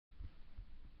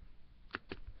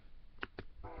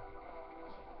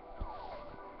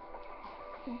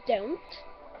Don't.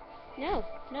 No,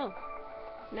 no,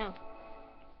 no.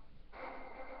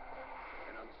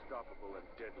 An unstoppable and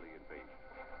deadly invasion.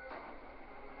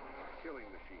 Killing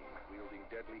machines wielding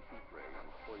deadly heat rays and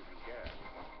poison gas.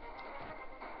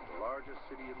 The largest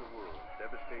city in the world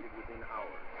devastated within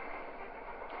hours.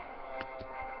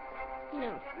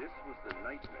 No. This was the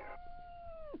nightmare.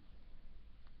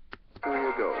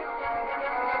 Years ago.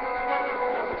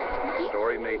 The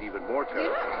story made even more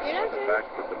terrifying by the fact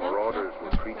that the marauders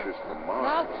were creatures from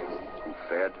Mars who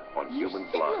fed on human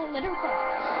blood.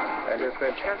 And as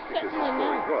fantastic as the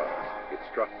story was, it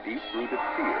struck deep-rooted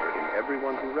fear in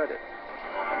everyone who read it,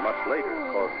 and much later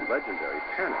caused legendary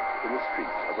panic in the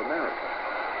streets of America.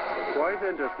 Why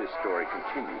then does this story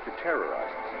continue to terrorize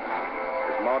us?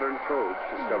 As modern probes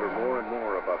discover more and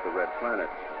more about the Red Planet,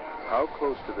 how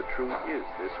close to the truth is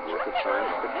this work of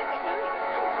science fiction?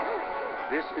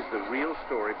 This is the real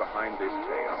story behind this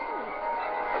tale.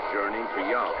 A journey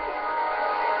beyond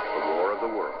the War of the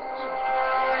Worlds.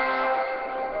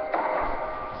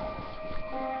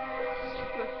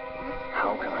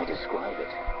 How can I describe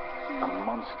it? A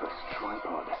monstrous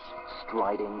tripod,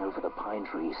 striding over the pine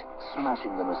trees,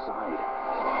 smashing them aside.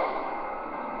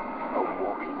 A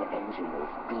walking engine of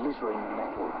glittering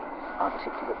metal,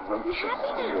 articulate roaches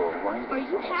spiral winding. Are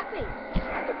you happy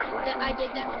The that I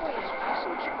did that for you?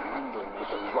 passage mingling with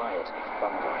the riot of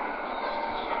thunder.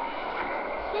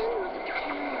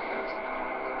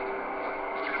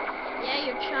 Yeah,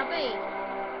 you're chubby.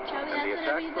 Chubby, And the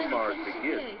that's what attack from everybody Mars thinks of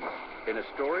begins you. in a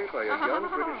story by a young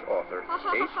British author,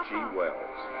 H.G.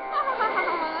 Wells.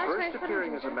 First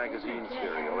appearing as a magazine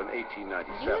serial in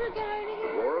 1897,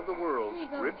 The War of the Worlds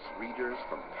grips readers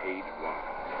from page one.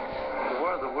 The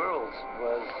War of the Worlds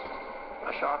was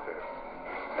a shocker.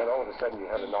 And all of a sudden you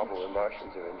have a novel where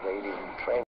Martians are invading trains.